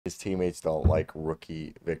his teammates don't like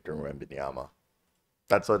rookie Victor Wembanyama.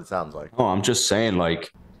 That's what it sounds like. Oh, I'm just saying,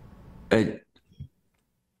 like, it,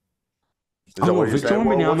 Is I that don't know. what you're Victor saying?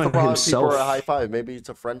 Well, what's the Wembanyama problem if people are a high himself. five? Maybe it's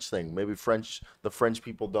a French thing. Maybe the French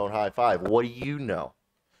people don't high five. What do you know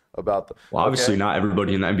about the? Well, obviously, Okay, not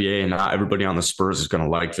everybody in the NBA and not everybody on the Spurs is going to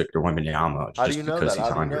like Victor Wembanyama how do you just know because that? he's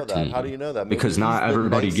How do you on your know that? How do team. you know that? Maybe Because he's not the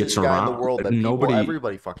everybody gets nicest guy in the around. world that people, Nobody,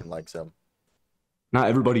 everybody fucking likes him. not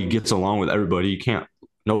everybody gets along with everybody. You can't.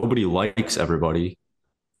 Nobody likes everybody.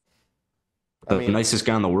 I The mean, nicest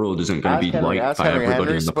guy in the world isn't going to ask be Henry. liked Ask by Henry. everybody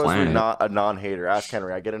Henry's on the supposedly planet. not a non-hater. Ask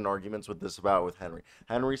Henry. I get in arguments with Henry.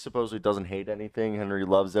 Henry supposedly doesn't hate anything. Henry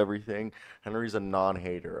loves everything. Henry's a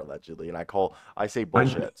non-hater allegedly, and I say I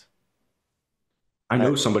bullshit. I I,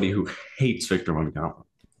 know somebody who hates Victor Wembanyama.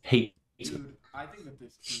 Hates him. Dude, I think that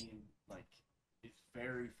this team like is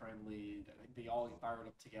very friendly. I think they all get fired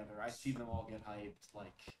up together. I see them all get hyped.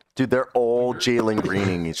 Like dude, they're when all you're Jalen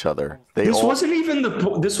Greening each other. They This all. wasn't even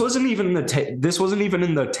the. This wasn't even the. This wasn't even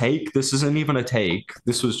in the take. This isn't even a take.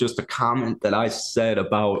 This was just a comment that I said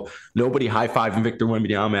about nobody high fiving Victor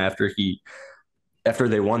Wembanyama after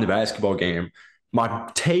they won the basketball game. My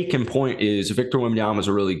take and point is Victor Wembanyama is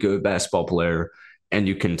a really good basketball player, and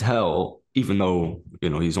you can tell, even though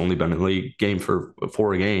he's only been in the league game for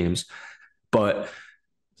 4 games, but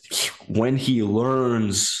when he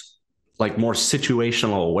learns like more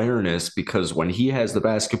situational awareness, because when he has the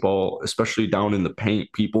basketball, especially down in the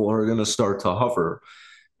paint, people are going to start to hover.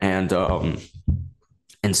 And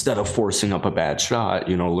instead of forcing up a bad shot,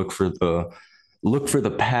 look for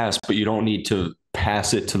the pass, but you don't need to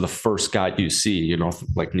pass it to the first guy you see,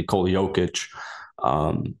 like Nikola Jokic.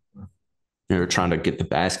 Um, you're trying to get the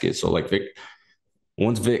basket. So like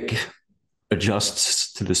once Vic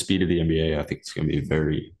adjusts to the speed of the NBA, I think it's going to be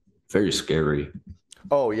very, very scary.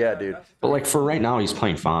 Oh yeah, yeah, dude. that's But very like for true. right now, he's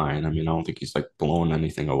playing fine. I mean, I don't think he's like blowing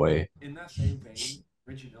anything away. In that same vein,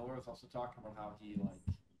 Reggie Miller was also talking about how he like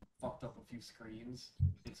fucked up a few screens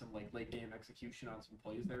in some like late game execution on some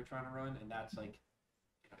plays they were trying to run, and that's like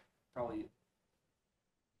probably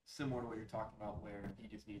similar to what you're talking about, where he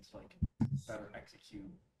just needs to like better execute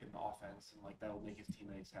in the offense, and like that'll make his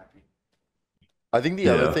teammates happy. I think the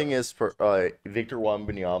other Yeah. thing is for Victor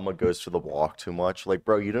Wembanyama goes to the block too much. Like,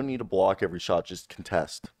 bro, you don't need to block every shot. Just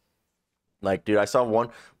contest. Like, dude, I saw one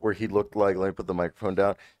where he looked like. Let me put the microphone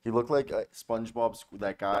down. He looked like SpongeBob.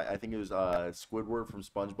 That guy. I think it was Squidward from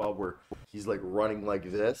SpongeBob, where he's like running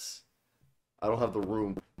like this. I don't have the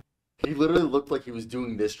room. He literally looked like he was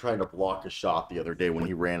doing this trying to block a shot the other day when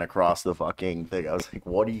he ran across the fucking thing. I was like,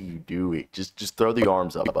 what are you doing? Just throw the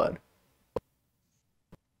arms up, bud.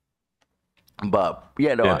 But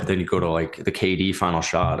yeah, no, Yeah, but then you go to like the KD final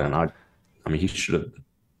shot, and I mean, he should have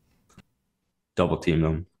double teamed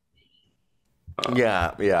them.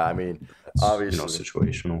 yeah. I mean, That's obviously,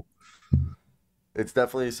 situational. it's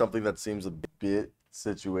definitely something that seems a bit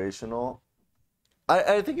situational.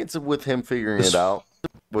 I think it's with him figuring it out,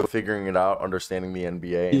 understanding the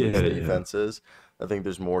NBA and Yeah, his yeah. defenses. I think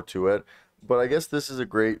there's more to it. But I guess this is a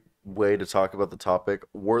great way to talk about the topic.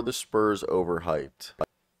 Were the Spurs overhyped?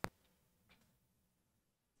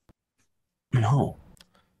 No,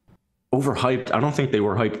 overhyped. I don't think they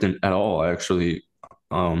were hyped at all. Actually,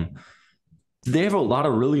 um, they have a lot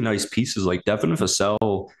of really nice pieces. Like Devin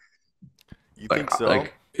Vassell, You like think so?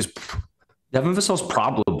 like is Devin Vassell's No,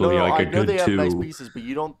 probably no, like I a know they good have nice two. pieces, but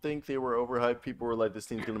you don't think they were overhyped? People were like, this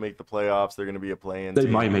team's going to make the playoffs. They're going to be a play-in They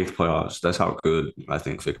team. might make the playoffs. That's how good I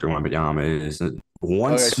think Victor Wembanyama is. Okay,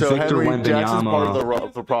 Once so Victor Henry Jackson's part of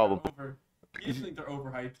Wembanyama, the problem. He doesn't think they're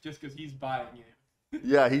overhyped just because he's buying it.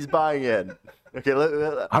 Yeah, he's buying in. Okay,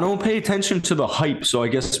 I don't pay attention to the hype, so I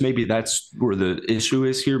guess maybe that's where the issue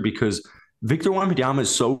is here because Victor Wembanyama is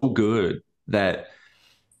so good that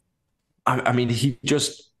I mean he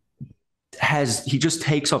just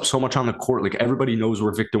takes up so much on the court. Like everybody knows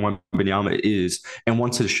where Victor Wembanyama is, and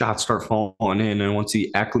once his shots start falling in, and once he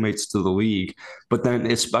acclimates to the league, but then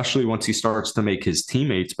especially once he starts to make his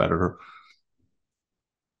teammates better,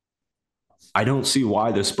 I don't see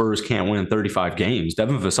why the Spurs can't win 35 games.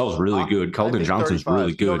 Devin Vassell's really good. I Keldon think Johnson's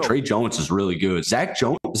really 35. No, good. no. Trey Jones is really good. Zach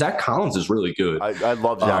Collins is really good. I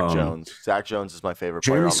love Zach Um, Jones. Zach Jones is my favorite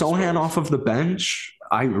player Jeremy on the Sohan Spurs. off of the bench.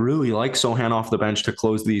 I really like Sohan off the bench to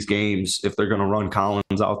close these games. If they're going to run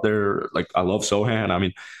Collins out there, like I love Sohan. I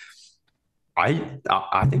mean,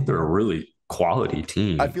 I think they're a really quality I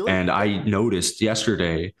team. feel like And I noticed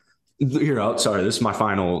yesterday. Sorry, this is my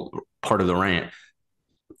final part of the rant.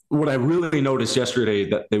 What I really noticed yesterday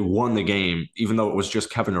that they won the game, even though it was just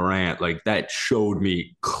Kevin Durant, like that showed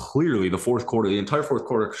me clearly the fourth quarter, the entire fourth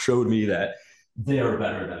quarter showed me that they are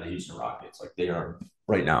better than the Houston Rockets. Like they are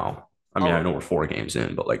right now. I mean, Oh. I know we're 4 games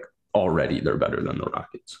in, but like already they're better than the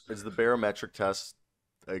Rockets. Is the barometric test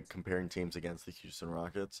comparing teams against the Houston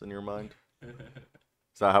Rockets in your mind?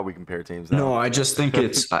 Is that how we compare teams now? No, I just think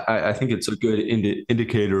I think it's a good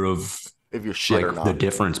indicator of If you're shit or like not. the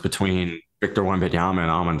difference between Victor Wembanyama and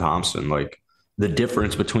Amon Thompson, like the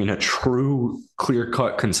difference between a true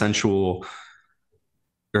clear-cut consensual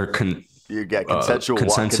or You get consensual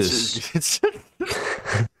consensus.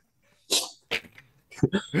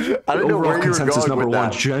 I don't know Overall where you were consensus going number with one,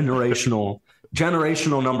 that.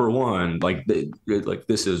 generational number one. Like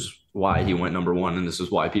this is why he went number one, and this is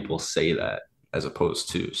why people say that, as opposed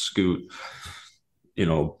to Scoot,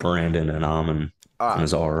 Brandon and Amon and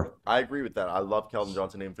Azar. I agree with that. I love Keldon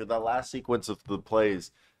Johnson. And for that last sequence of the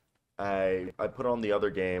plays, I put on the other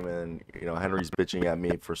game, and Henry's bitching at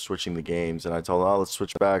me for switching the games, and I told him, "Oh, let's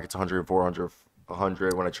switch back. It's 100, 100.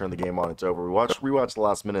 When I turn the game on, it's over." Rewatch the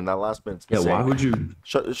last minute, and that last minute's the same. Why would you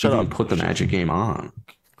shut even up? put the Magic game on?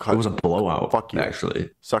 It was a blowout. Fuck you. Actually,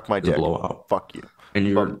 Suck my it was a dick. blowout. Fuck you.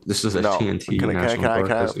 And this is a TNT national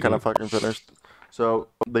broadcast Can I again. fucking finish? So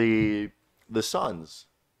the Suns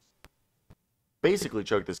basically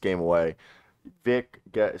choked this game away. Vic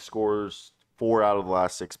scores 4 out of the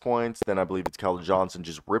last 6 points. Then I believe it's Keldon Johnson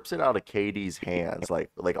just rips it out of KD's hands like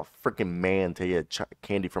a freaking man taking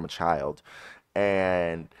candy from a child,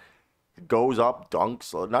 and goes up,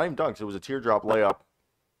 dunks. Not even dunks. It was a teardrop layup.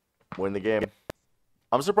 Win the game.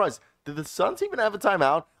 I'm surprised. Did the Suns even have a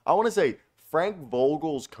timeout? I want to say Frank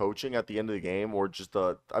Vogel's coaching at the end of the game, or just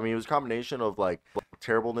it was a combination of like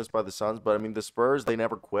terribleness by the Suns, but I mean the Spurs, they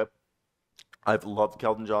never quit. I've loved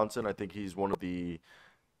Keldon Johnson. I think he's one of the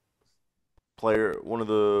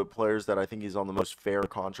players that I think he's on the most fair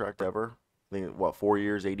contract ever. I think 4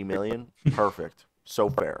 years, $80 million. Perfect. So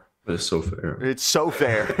fair. It's so fair. It's so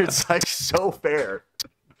fair. It's like so fair.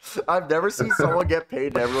 I've never seen someone get paid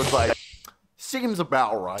and everyone's like, seems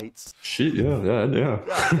about right. Shit, yeah.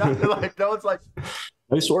 Like, no, it's like,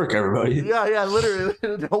 nice work, everybody. yeah, literally,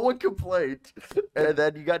 no one complained. And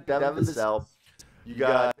then you got Devin Vassell, you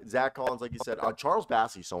got Zach Collins, like you said. Charles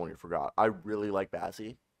Bassey, someone you forgot. I really like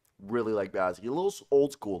Bassey. A little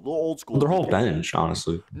old school. Their whole bench,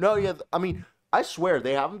 honestly. No, yeah, I mean, I swear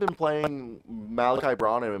they haven't been playing Malachi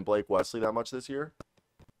Brown and Blake Wesley that much this year.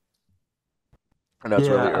 And that's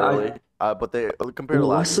really early. But they compared to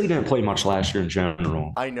last Wesley didn't play much last year in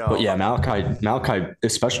general. I know. But yeah, Malachi,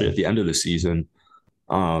 especially at the end of the season,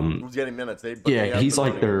 who's getting minutes? he's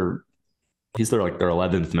their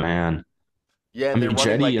 11th man. Yeah, I mean,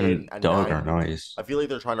 Jetty and a Doug 9. are nice. I feel like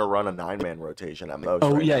they're trying to run a 9-man rotation at most.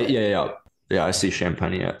 Oh, right yeah, now. yeah. Yeah, I see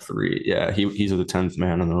Champagne at 3. Yeah, he's the 10th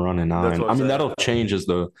man in the run and 9. I mean, that'll change as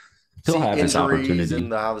he'll have his opportunity.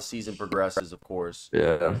 And how the season progresses, of course.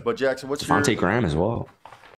 Yeah. But Jackson, what's Devontae Graham as well.